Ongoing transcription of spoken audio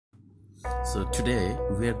So today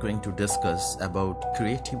we are going to discuss about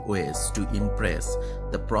creative ways to impress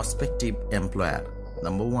the prospective employer.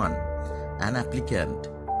 Number 1, an applicant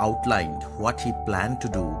outlined what he planned to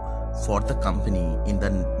do for the company in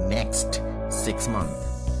the next 6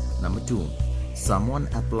 months. Number 2, someone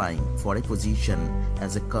applying for a position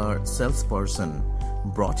as a car salesperson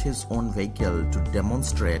brought his own vehicle to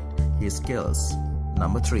demonstrate his skills.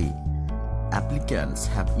 Number 3, applicants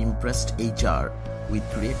have impressed HR with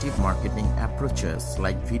creative marketing approaches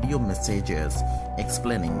like video messages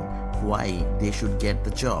explaining why they should get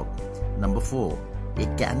the job. Number 4, a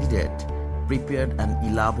candidate prepared an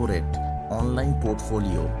elaborate online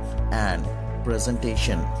portfolio and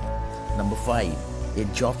presentation. Number 5, a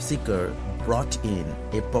job seeker brought in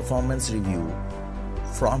a performance review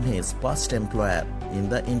from his past employer in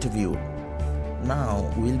the interview. Now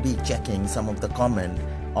we'll be checking some of the comments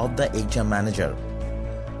of the HR manager.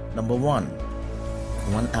 Number 1,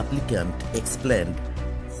 one applicant explained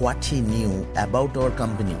what he knew about our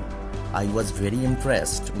company. I was very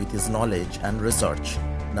impressed with his knowledge and research.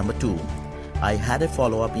 Number 2, I had a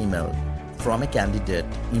follow-up email from a candidate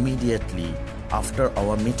immediately after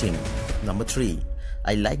our meeting. Number 3,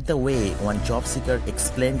 I liked the way one job seeker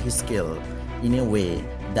explained his skill in a way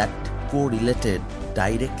that correlated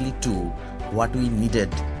directly to what we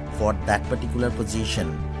needed for that particular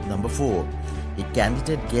position. Number 4, a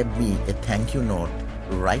candidate gave me a thank you note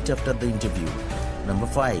right after the interview. Number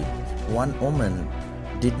 5, one woman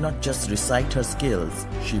did not just recite her skills,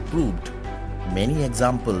 she proved many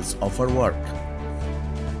examples of her work.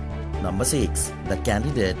 Number 6, the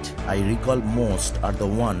candidate I recall most are the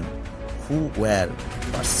one who were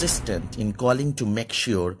persistent in calling to make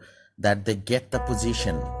sure that they get the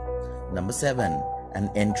position. Number 7, an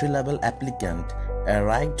entry-level applicant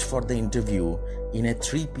arrived for the interview in a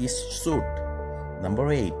 3-piece suit.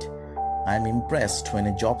 Number 8, I am impressed when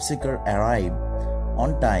a job seeker arrives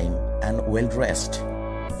on time and well dressed.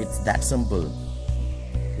 It's that simple.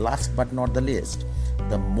 Last but not the least,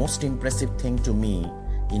 the most impressive thing to me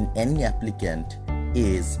in any applicant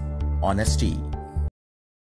is honesty.